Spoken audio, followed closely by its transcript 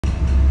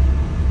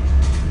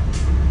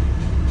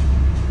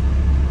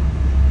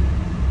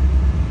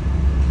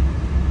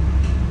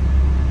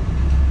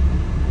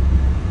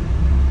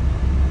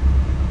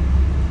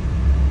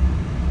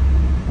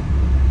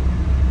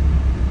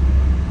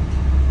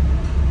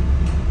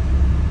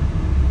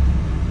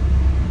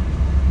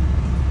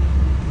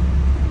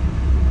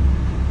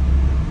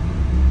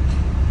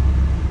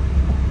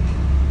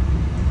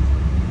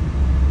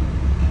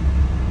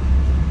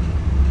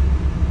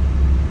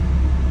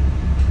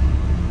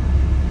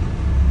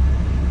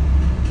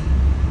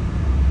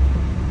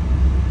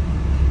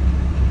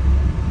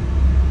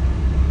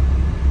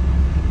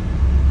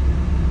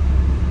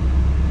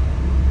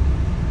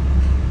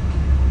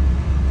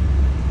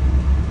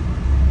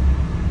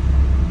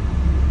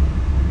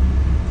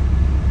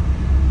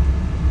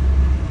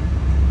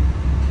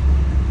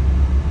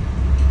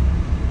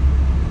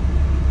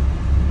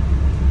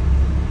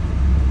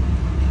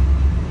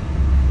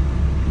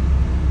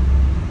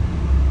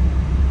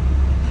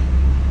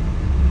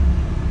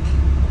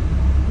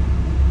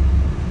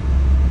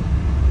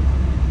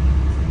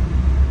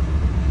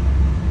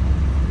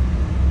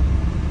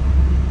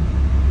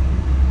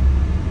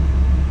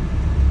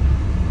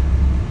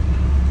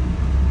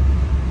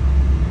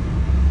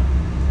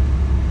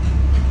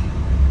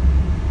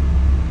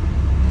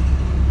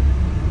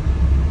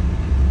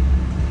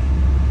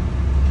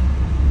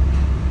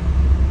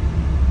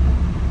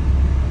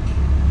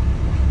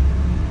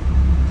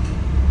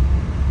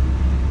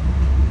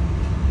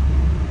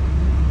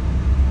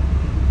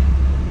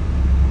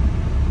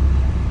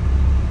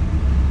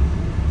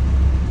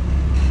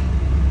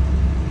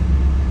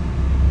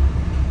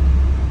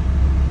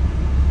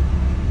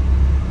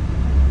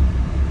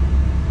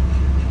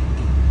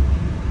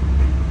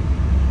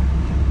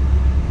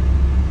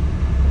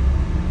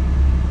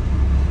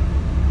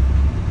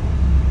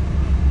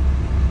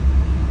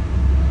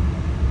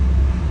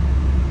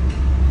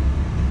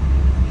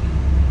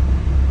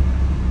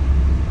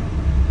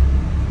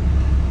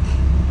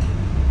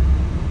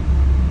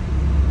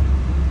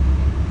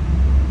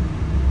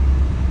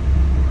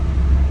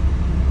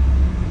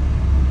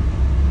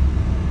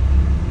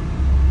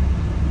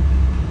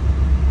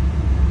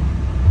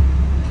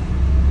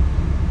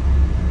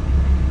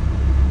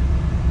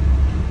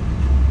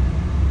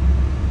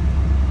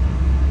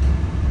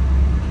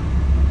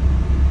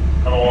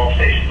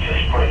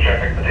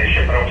traffic, but they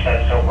ship it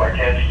oversized so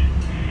broadcast.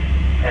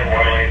 And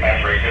waterway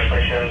fast rate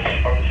display shows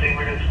from the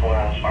Seaward to the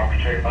schoolhouse,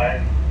 opportunity by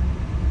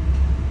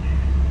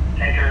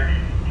Tanker,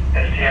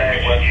 STI,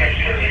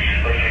 Westminster,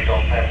 Liberty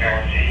Gulf,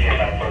 LNC, and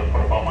bound for the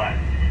Port of Beaumont.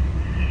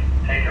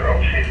 Tanker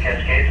overseas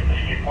Cascades at the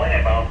Ski Point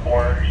and bound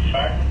for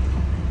Sun.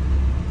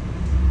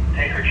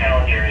 Tanker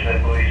Challenger is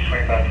at buoys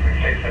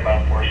 2526 and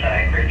bound for Sun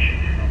Anchorage.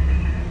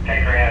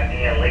 Tanker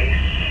Apnea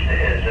Lease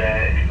is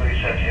at buoy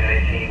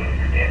 1718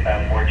 and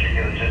bound for GQ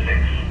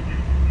Logistics.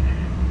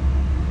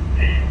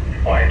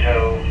 The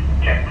Waiato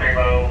Camp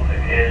Primo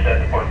is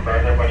at the Port of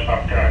Arthur, West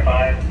Pump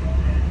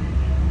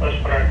 295.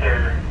 West Port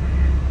Arthur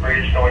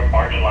Bridge north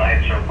margin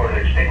lights are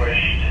reported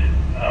extinguished.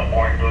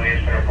 Mooring buoy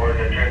has been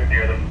reported adrift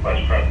near the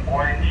West Front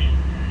moorings.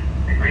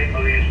 The green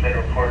buoy has been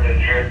reported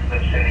adrift in the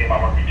vicinity of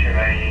mile marker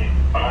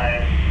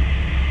 295.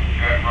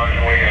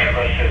 And we have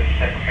requested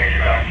simplification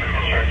for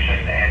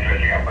construction and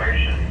dredging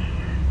operations.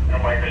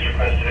 And White is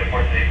requested at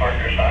Port City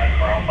Partners dock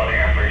for all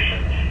flooding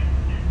operations.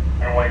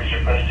 And White is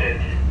requested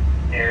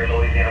near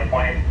Louisiana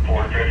Point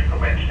for dredge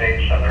equipment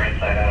staged on the right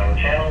side out of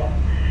the channel.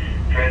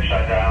 Dredge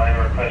on the island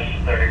requests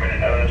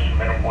 30-minute notice of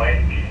minimum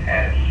wake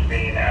as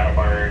being out of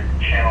our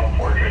channel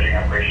for dredging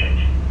operations.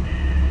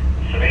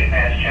 Sabine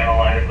Pass channel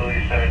line of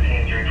buoys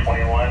 17 through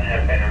 21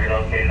 have been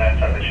relocated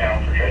outside the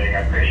channel for dredging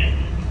operations.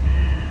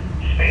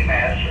 Sabine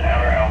Pass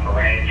outer Alpha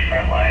Range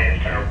front line has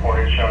been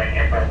reported showing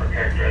improper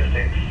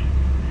characteristics.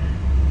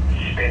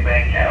 Sabine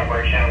Bank out of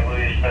our channel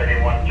buoys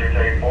 31 through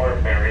 34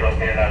 have been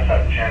relocated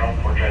outside the channel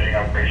for dredging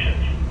operations.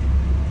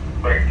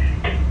 Break.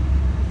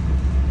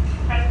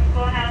 From the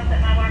schoolhouse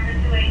at mile marker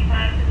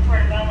 285 to the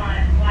Port of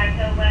Beaumont,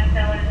 Waiato West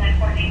Sellers at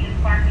Port Neches